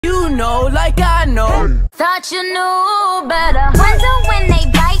know, like I know. Thought you knew better. Wonder when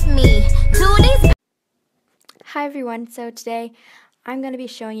they bite me. To these. Hi everyone, so today I'm going to be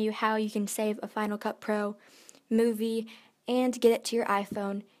showing you how you can save a Final Cut Pro movie and get it to your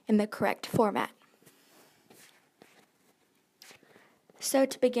iPhone in the correct format. So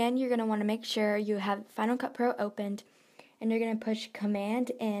to begin, you're going to want to make sure you have Final Cut Pro opened, and you're going to push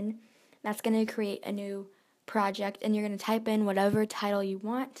Command in. That's going to create a new project, and you're going to type in whatever title you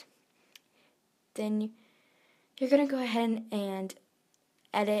want. Then you're going to go ahead and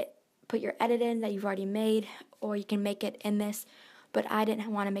put your edit in that you've already made, or you can make it in this, but I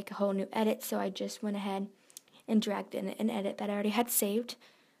didn't want to make a whole new edit, so I just went ahead and dragged in an edit that I already had saved.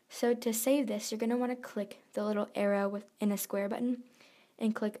 So to save this, you're going to want to click the little arrow in a square button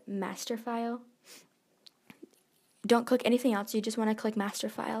and click Master File. Don't click anything else, you just want to click Master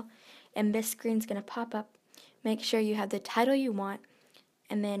File, and this screen's going to pop up. Make sure you have the title you want,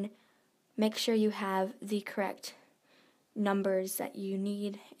 and then make sure you have the correct numbers that you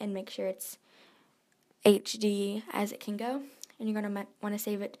need, and make sure it's HD as it can go. And you're going to want to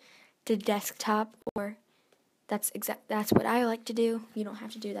save it to desktop, or that's what I like to do. You don't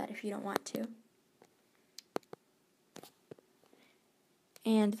have to do that if you don't want to.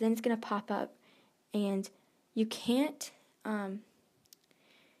 And then it's going to pop up, and you can't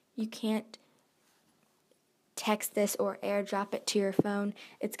text this or airdrop it to your phone.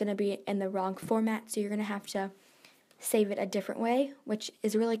 It's going to be in the wrong format, so you're going to have to save it a different way, which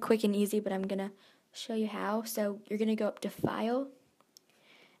is really quick and easy, but I'm going to show you how. So you're going to go up to File,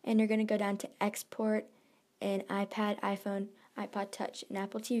 and you're going to go down to Export in iPad, iPhone, iPod Touch, and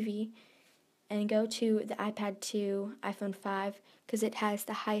Apple TV, and go to the iPad 2, iPhone 5, because it has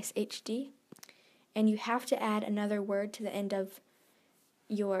the highest HD. And you have to add another word to the end of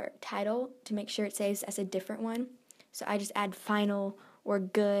your title to make sure it saves as a different one. So I just add final or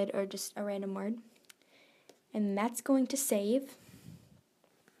good or just a random word. And that's going to save.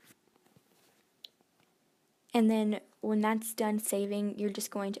 And then when that's done saving, you're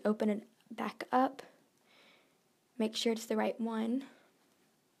just going to open it back up. Make sure it's the right one.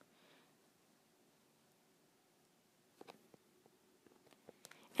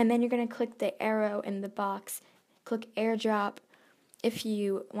 And then you're going to click the arrow in the box. Click AirDrop if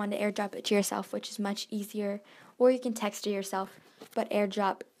you want to AirDrop it to yourself, which is much easier. Or you can text it yourself, but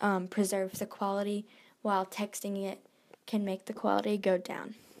AirDrop preserves the quality, while texting it can make the quality go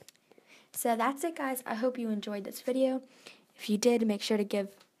down. So that's it, guys. I hope you enjoyed this video. If you did, make sure to give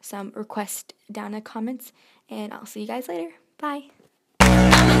some requests down in the comments, and I'll see you guys later. Bye.